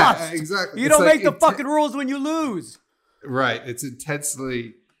lost. Yeah, exactly. You don't make the fucking rules when you lose. Right. It's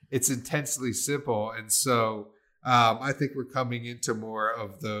intensely simple, and so I think we're coming into more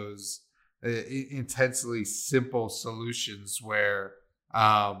of those intensely simple solutions where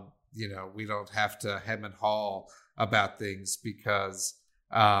we don't have to hem and haw about things because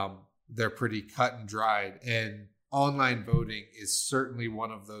they're pretty cut and dried. And online voting is certainly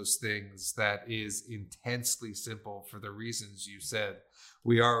one of those things that is intensely simple for the reasons you said.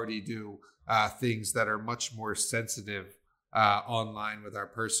 We already do things that are much more sensitive online with our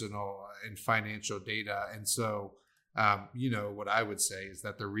personal and financial data. And so, what I would say is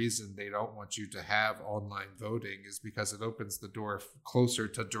that the reason they don't want you to have online voting is because it opens the door closer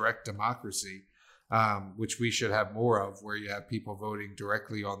to direct democracy, which we should have more of, where you have people voting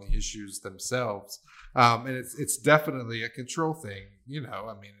directly on the issues themselves. And it's definitely a control thing, and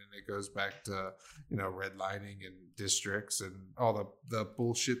it goes back to, redlining and districts and all the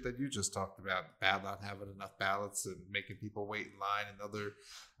bullshit that you just talked about, not having enough ballots and making people wait in line and other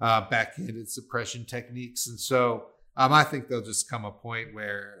backhanded suppression techniques. And so I think there'll just come a point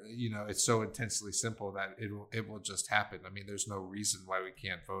where, it's so intensely simple that it will just happen. I mean, there's no reason why we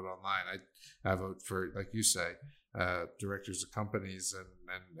can't vote online. I vote for, like you say, directors of companies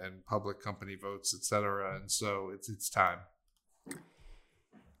and public company votes, etc. And so it's time.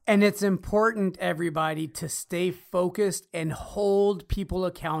 And it's important, everybody, to stay focused and hold people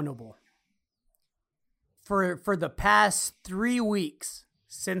accountable. For the past 3 weeks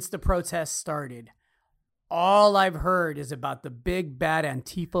since the protests started, all I've heard is about the big bad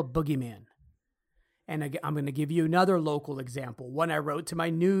Antifa boogeyman. And I'm going to give you another local example. One I wrote to my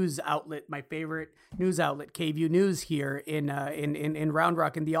news outlet, my favorite news outlet, KVUE News here in Round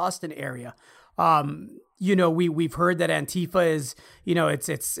Rock in the Austin area. We've heard that Antifa is,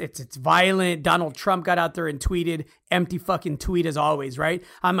 it's violent. Donald Trump got out there and tweeted, empty fucking tweet as always, right?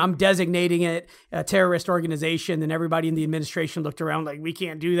 I'm designating it a terrorist organization, and everybody in the administration looked around like, we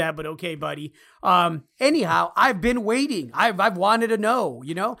can't do that, but okay, buddy. Anyhow, I've been waiting. I've wanted to know,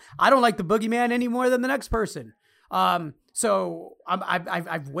 I don't like the boogeyman any more than the next person. So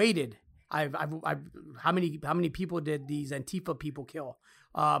I've waited. How many people did these Antifa people kill?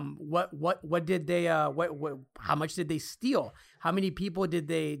 What did they how much did they steal? How many people did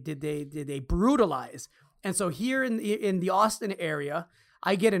they brutalize? And so here in the Austin area,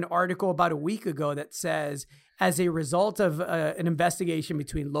 I get an article about a week ago that says, as a result of an investigation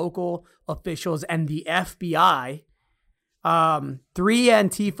between local officials and the FBI, 3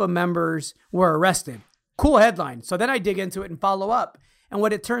 Antifa members were arrested. Cool headline. So then I dig into it and follow up. And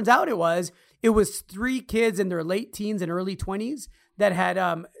what it turns out it was 3 kids in their late teens and early 20s that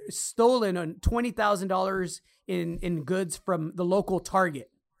had stolen $20,000 in goods from the local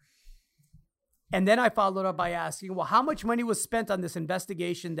Target. And then I followed up by asking, well, how much money was spent on this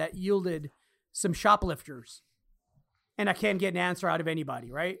investigation that yielded some shoplifters? And I can't get an answer out of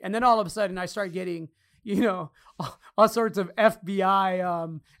anybody, right? And then all of a sudden I start getting, all sorts of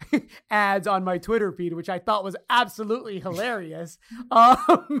FBI ads on my Twitter feed, which I thought was absolutely hilarious.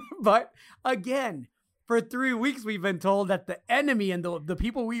 But again, for 3 weeks, we've been told that the enemy and the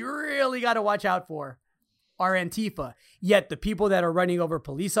people we really got to watch out for are Antifa. Yet the people that are running over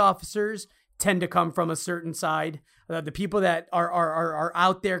police officers tend to come from a certain side. The people that are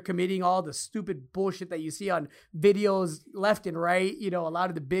out there committing all the stupid bullshit that you see on videos left and right, a lot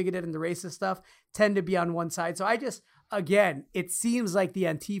of the bigoted and the racist stuff tend to be on one side. So again, it seems like the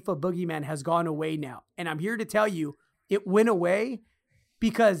Antifa boogeyman has gone away now. And I'm here to tell you it went away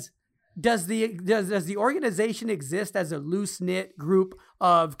because does the organization exist as a loose-knit group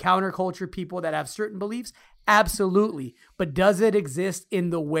of counterculture people that have certain beliefs? Absolutely. But does it exist in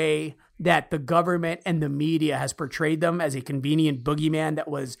the way that the government and the media has portrayed them as a convenient boogeyman that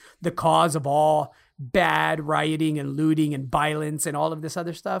was the cause of all bad rioting and looting and violence and all of this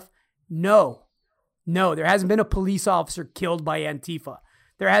other stuff? No, there hasn't been a police officer killed by Antifa.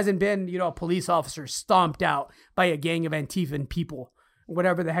 There hasn't been, a police officer stomped out by a gang of Antifan people,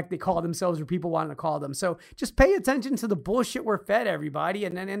 whatever the heck they call themselves or people want to call them. So just pay attention to the bullshit we're fed, everybody.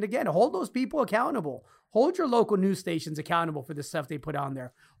 And again, hold those people accountable. Hold your local news stations accountable for the stuff they put on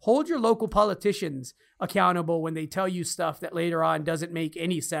there. Hold your local politicians accountable when they tell you stuff that later on doesn't make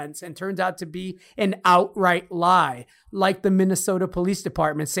any sense and turns out to be an outright lie, like the Minnesota Police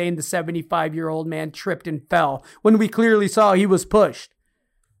Department saying the 75-year-old man tripped and fell when we clearly saw he was pushed.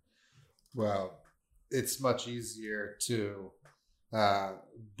 Well, it's much easier to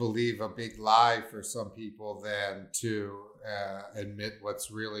believe a big lie for some people than to admit what's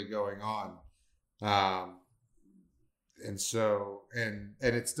really going on. And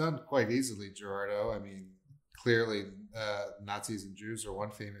it's done quite easily, Gerardo. I mean, clearly, Nazis and Jews are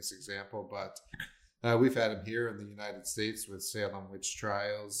one famous example, but we've had them here in the United States with Salem witch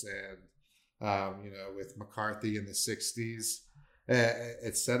trials and, with McCarthy in the 60s,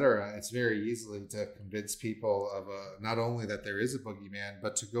 et cetera. It's very easily to convince people of not only that there is a boogeyman,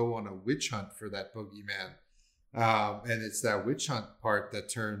 but to go on a witch hunt for that boogeyman. And it's that witch hunt part that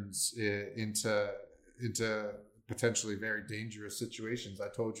turns into potentially very dangerous situations. I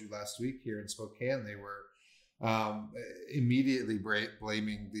told you last week here in Spokane, they were immediately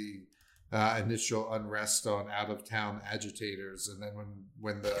blaming the initial unrest on out-of-town agitators, and then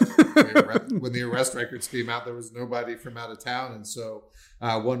when the arrest records came out, there was nobody from out of town. And so,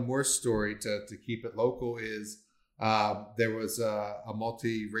 one more story to keep it local is there was a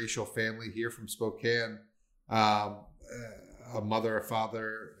multiracial family here from Spokane. A mother, a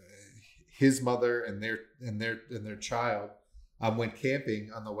father, his mother, and their child went camping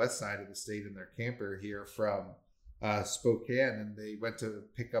on the west side of the state in their camper here from Spokane, and they went to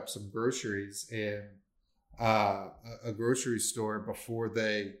pick up some groceries in a grocery store before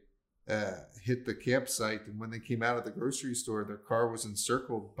they hit the campsite. And when they came out of the grocery store, their car was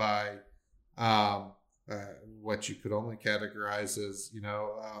encircled by what you could only categorize as,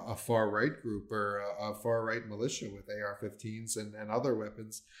 a far right group or a far right militia with AR-15s and other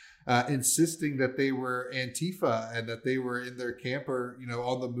weapons, insisting that they were Antifa and that they were in their camper,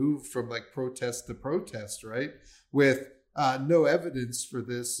 on the move from like protest to protest, right? With no evidence for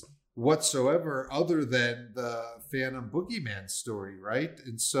this whatsoever other than the Phantom Boogeyman story, right?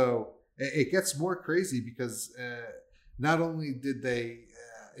 And so it gets more crazy because not only did they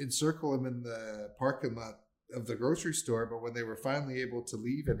encircle him in the parking lot of the grocery store, but when they were finally able to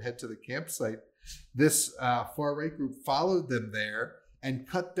leave and head to the campsite, this far right group followed them there and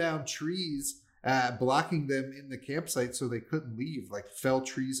cut down trees, blocking them in the campsite so they couldn't leave, like fell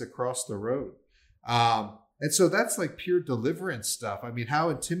trees across the road. And so that's like pure deliverance stuff. I mean, how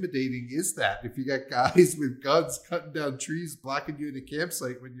intimidating is that if you got guys with guns cutting down trees, blocking you in a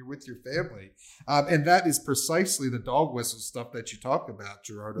campsite when you're with your family? And that is precisely the dog whistle stuff that you talk about,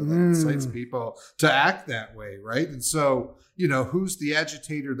 Gerardo, that incites people to act that way, right? And so, who's the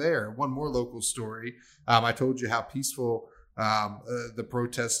agitator there? One more local story. I told you how peaceful the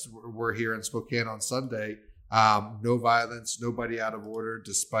protests were here in Spokane on Sunday. No violence, nobody out of order,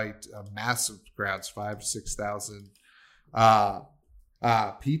 despite massive crowds, 5,000 to 6,000.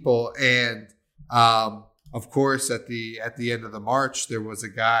 people. And of course, at the end of the march, there was a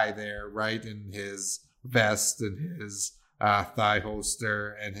guy there, right, in his vest and his thigh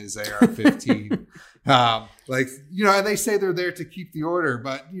holster and his AR-15. And they say they're there to keep the order,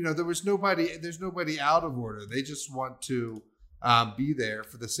 but there's nobody out of order. They just want to be there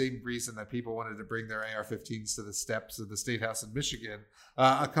for the same reason that people wanted to bring their AR-15s to the steps of the State House in Michigan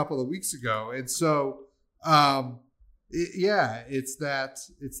a couple of weeks ago. And so, it's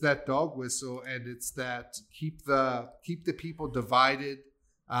that dog whistle, and it's that keep the people divided.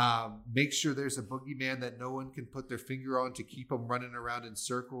 Make sure there's a boogeyman that no one can put their finger on to keep them running around in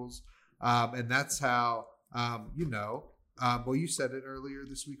circles. And that's how, you said it earlier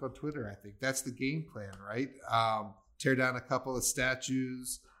this week on Twitter. I think that's the game plan, right? Tear down a couple of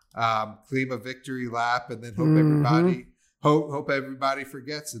statues, claim a victory lap, and then hope everybody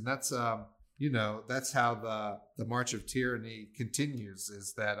forgets. And that's, that's how the march of tyranny continues,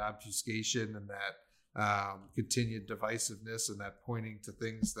 is that obfuscation and that continued divisiveness and that pointing to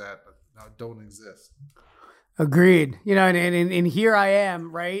things that don't exist. Agreed. And here I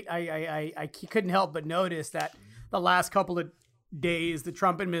am, right? I couldn't help but notice that the last couple of days, the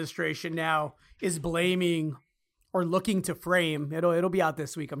Trump administration now is blaming or looking to frame, it'll be out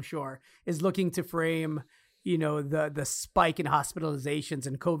this week, I'm sure, is looking to frame, the spike in hospitalizations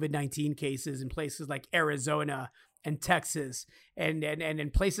and COVID-19 cases in places like Arizona and Texas and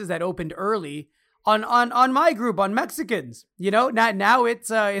in places that opened early on my group, on Mexicans. Now it's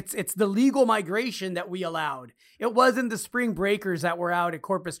the legal migration that we allowed. It wasn't the spring breakers that were out at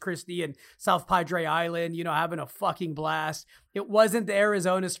Corpus Christi and South Padre Island, having a fucking blast. It wasn't the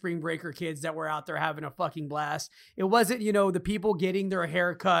Arizona spring breaker kids that were out there having a fucking blast. It wasn't, the people getting their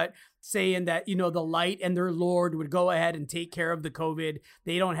hair cut saying that, the light and their Lord would go ahead and take care of the COVID.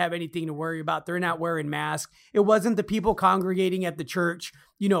 They don't have anything to worry about. They're not wearing masks. It wasn't the people congregating at the church,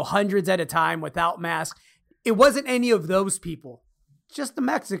 hundreds at a time without masks. It wasn't any of those people, just the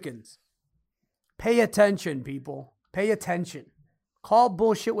Mexicans. Pay attention, people. Pay attention. Call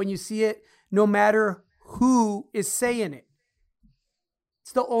bullshit when you see it, no matter who is saying it.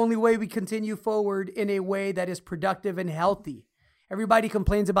 It's the only way we continue forward in a way that is productive and healthy. Everybody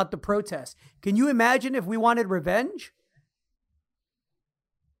complains about the protests. Can you imagine if we wanted revenge?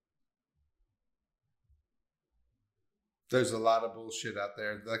 There's a lot of bullshit out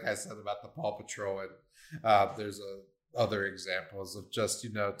there. Like I said about the Paw Patrol, and there's other examples of just,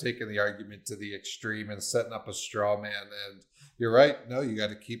 taking the argument to the extreme and setting up a straw man. And you're right. No, you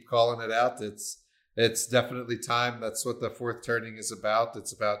got to keep calling it out. It's definitely time. That's what the fourth turning is about.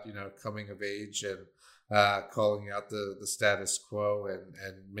 It's about, coming of age and calling out the status quo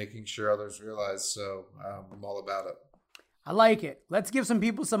and making sure others realize. So I'm all about it. I like it. Let's give some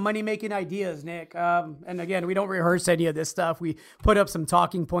people some money-making ideas, Nick. And again, we don't rehearse any of this stuff. We put up some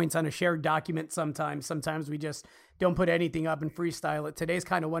talking points on a shared document sometimes. Sometimes we just don't put anything up and freestyle it. Today's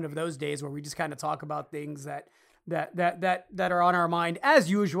kind of one of those days where we just kind of talk about things that are on our mind.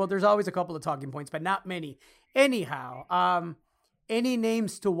 As usual, there's always a couple of talking points, but not many. Anyhow, any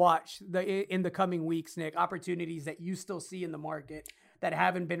names to watch in the coming weeks, Nick? Opportunities that you still see in the market that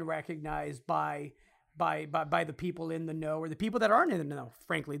haven't been recognized by the people in the know, or the people that aren't in the know,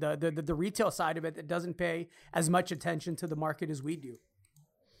 frankly, the retail side of it that doesn't pay as much attention to the market as we do.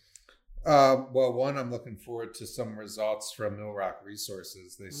 One, I'm looking forward to some results from Mill Rock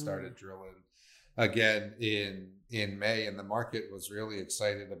Resources. They started drilling again in May, and the market was really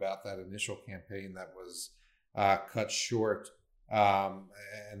excited about that initial campaign that was cut short,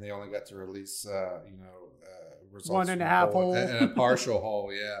 and they only got to release results 1.5 hole and a partial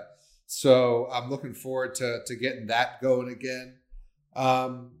hole. Yeah. So I'm looking forward to getting that going again.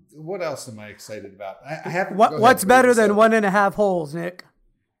 What else am I excied about? I haven't. What's better than 1.5 holes, Nick?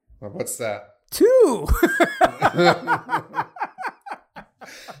 What's that? 2.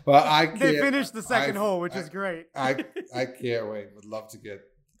 Well, I can't. They finished the second hole, which is great. I can't wait. Would love to get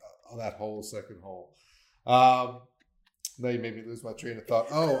that whole second hole. Now you made me lose my train of thought.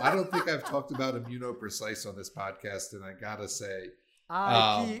 Oh, I don't think I've talked about ImmunoPrecise on this podcast, and I gotta say,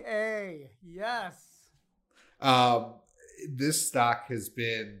 IPA, yes. This stock has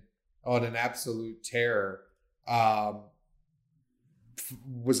been on an absolute tear.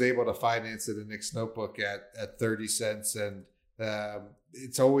 Was able to finance it in Nick's Notebook at 30 cents, and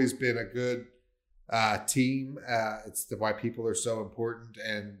it's always been a good team. It's why people are so important,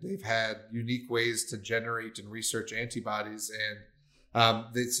 and they've had unique ways to generate and research antibodies.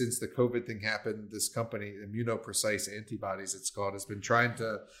 And since the COVID thing happened, this company, ImmunoPrecise Antibodies, it's called, has been trying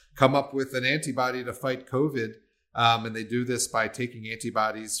to come up with an antibody to fight COVID. And they do this by taking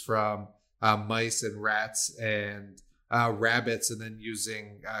antibodies from mice and rats and rabbits and then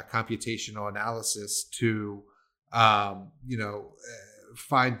using computational analysis to,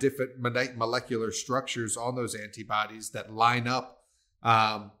 find different molecular structures on those antibodies that line up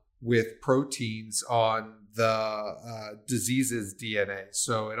with proteins on the disease's DNA.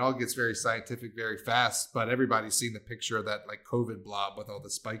 So it all gets very scientific very fast, but everybody's seen the picture of that like COVID blob with all the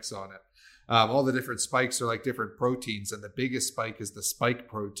spikes on it. All the different spikes are like different proteins, and the biggest spike is the spike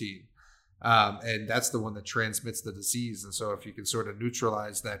protein. And that's the one that transmits the disease. And so if you can sort of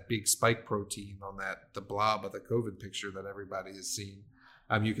neutralize that big spike protein on the blob of the COVID picture that everybody has seen,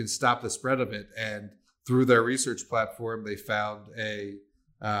 you can stop the spread of it. And through their research platform, they found an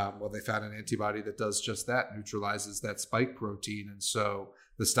antibody that does just that, neutralizes that spike protein. And so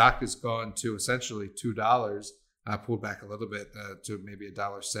the stock has gone to essentially $2, pulled back a little bit to maybe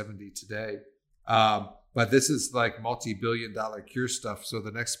 $1.70 today. But this is like multi-billion-dollar cure stuff. So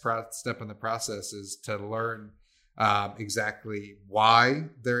the next step in the process is to learn exactly why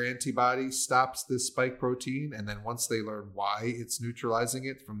their antibody stops this spike protein. And then once they learn why it's neutralizing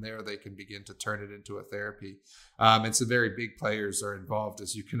it, from there they can begin to turn it into a therapy. And some very big players are involved,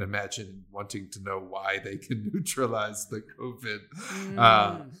 as you can imagine, wanting to know why they can neutralize the COVID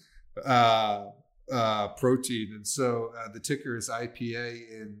protein. And so the ticker is IPA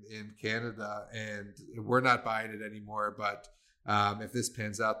in Canada, and we're not buying it anymore. But if this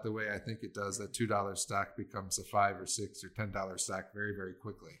pans out the way I think it does, that $2 stock becomes a $5 or $6 or $10 stock very, very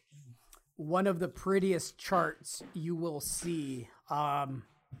quickly. One of the prettiest charts you will see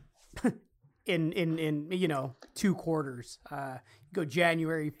in 2 quarters. Go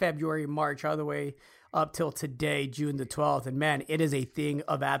January, February, March, all the way up till today, June the 12th. And man, it is a thing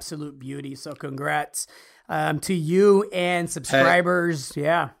of absolute beauty. So congrats to you and subscribers. Hey,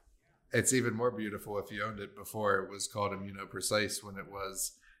 yeah. It's even more beautiful if you owned it before it was called ImmunoPrecise, when it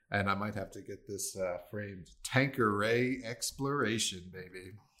was, and I might have to get this framed, Tanqueray Exploration,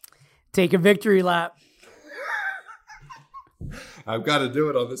 baby. Take a victory lap. I've got to do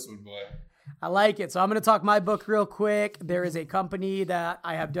it on this one, boy. I like it. So I'm going to talk my book real quick. There is a company that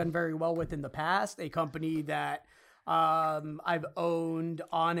I have done very well with in the past, a company that I've owned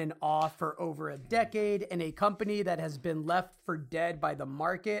on and off for over a decade, and a company that has been left for dead by the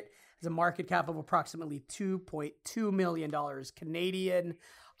market. Has a market cap of approximately $2.2 million Canadian.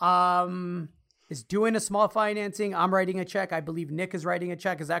 Is doing a small financing. I'm writing a check. I believe Nick is writing a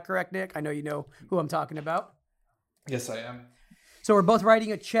check. Is that correct, Nick? I know you know who I'm talking about. Yes, I am. So we're both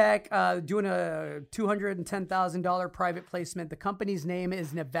writing a check, doing a $210,000 private placement. The company's name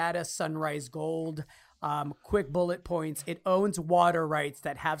is Nevada Sunrise Gold. Quick bullet points. It owns water rights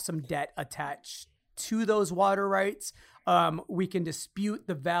that have some debt attached to those water rights. We can dispute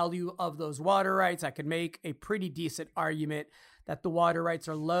the value of those water rights. I could make a pretty decent argument that the water rights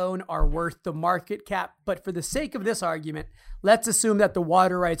alone are worth the market cap. But for the sake of this argument, let's assume that the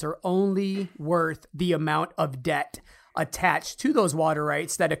water rights are only worth the amount of debt attached to those water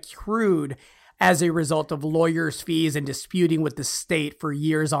rights that accrued as a result of lawyers' fees and disputing with the state for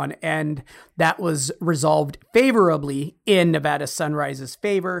years on end. That was resolved favorably in Nevada Sunrise's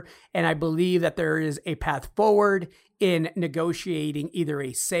favor. And I believe that there is a path forward in negotiating either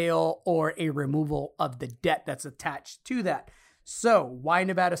a sale or a removal of the debt that's attached to that. So why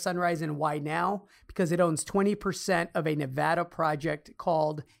Nevada Sunrise and why now? Because it owns 20% of a Nevada project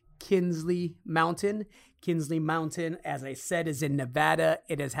called Kinsley Mountain. Kinsley Mountain, as I said, is in Nevada.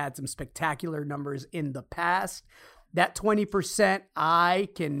 It has had some spectacular numbers in the past. That 20%, I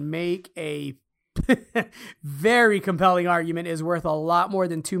can make a very compelling argument, is worth a lot more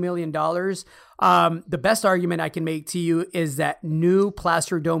than $2 million. The best argument I can make to you is that New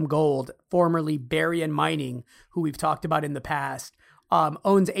Placer Dome Gold, formerly Berrien Mining, who we've talked about in the past,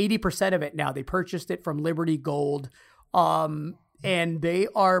 owns 80% of it now. They purchased it from Liberty Gold, and they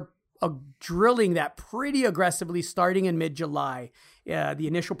are drilling that pretty aggressively starting in mid-July. The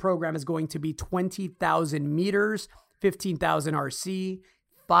initial program is going to be 20,000 meters, 15,000 RC,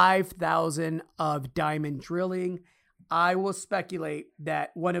 5,000 of diamond drilling. I will speculate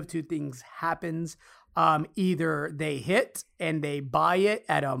that one of two things happens. Either they hit and they buy it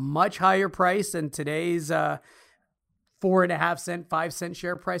at a much higher price than today's 4.5 cent, 5 cent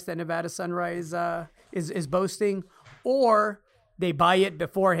share price that Nevada Sunrise is boasting, or they buy it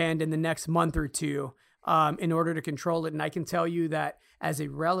beforehand in the next month or two in order to control it. And I can tell you that as a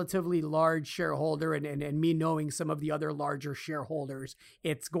relatively large shareholder and me knowing some of the other larger shareholders,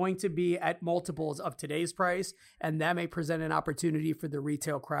 it's going to be at multiples of today's price. And that may present an opportunity for the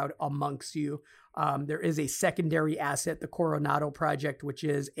retail crowd amongst you. There is a secondary asset, the Coronado project, which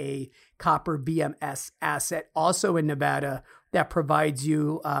is a copper VMS asset also in Nevada that provides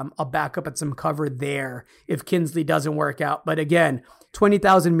you a backup and some cover there if Kinsley doesn't work out. But again,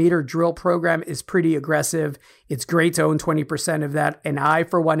 20,000 meter drill program is pretty aggressive. It's great to own 20% of that. And I,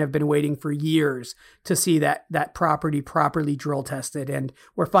 for one, have been waiting for years to see that property properly drill tested. And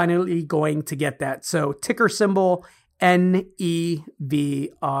we're finally going to get that. So ticker symbol NEV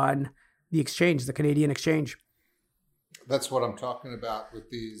on the exchange, the Canadian exchange. That's what I'm talking about with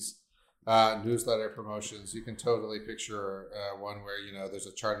these newsletter promotions. You can totally picture one where, there's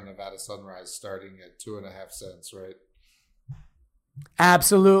a chart in Nevada Sunrise starting at 2.5 cents, right?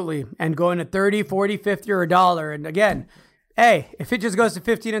 Absolutely. And going to 30, 40, 50 or $1. And again, hey, if it just goes to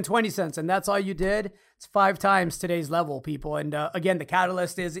 15 and 20 cents and that's all you did, it's 5 times today's level, people. And again, the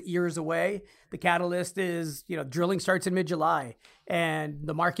catalyst is years away. The catalyst is, drilling starts in mid-July, and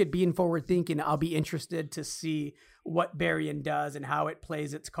the market being forward thinking, I'll be interested to see what Berrien does and how it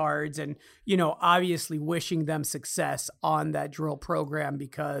plays its cards. And, obviously wishing them success on that drill program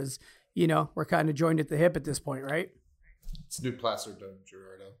because, we're kind of joined at the hip at this point, right? It's New Placer Dome,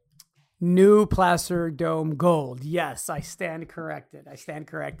 Gerardo. New Placer Dome Gold. Yes, I stand corrected.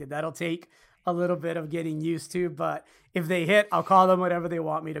 That'll take a little bit of getting used to, but if they hit, I'll call them whatever they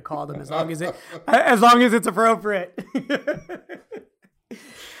want me to call them as long as it's appropriate.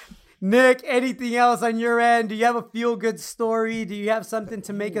 Nick, anything else on your end? Do you have a feel-good story? Do you have something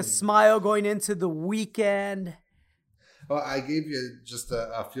to make us smile going into the weekend? Well, I gave you just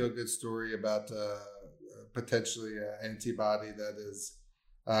a feel-good story about potentially an antibody that is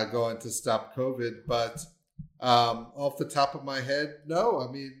going to stop COVID. But off the top of my head, no.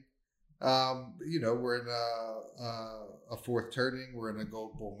 I mean, we're in a fourth turning. We're in a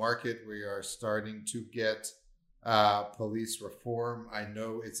gold bull market. We are starting to get police reform. I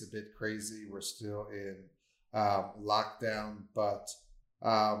know it's a bit crazy. We're still in lockdown, but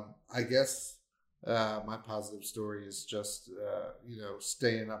I guess my positive story is just,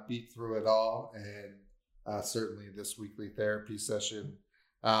 staying upbeat through it all. And certainly this weekly therapy session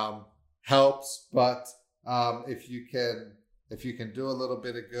helps. But if you can do a little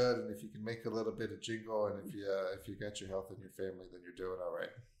bit of good, and if you can make a little bit of jingle, and if you got your health and your family, then you're doing all right.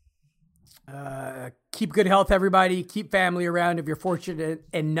 Keep good health, everybody. Keep family around. If you're fortunate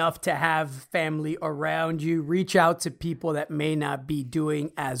enough to have family around you, reach out to people that may not be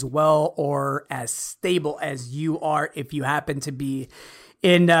doing as well or as stable as you are. If you happen to be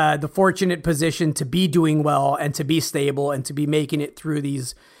in the fortunate position to be doing well and to be stable and to be making it through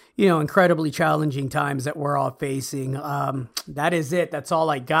these, incredibly challenging times that we're all facing. That is it. That's all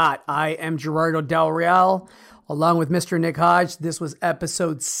I got. I am Gerardo Del Real, along with Mr. Nick Hodge. This was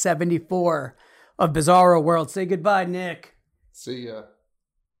episode 74 of Bizarro World. Say goodbye, Nick. See ya.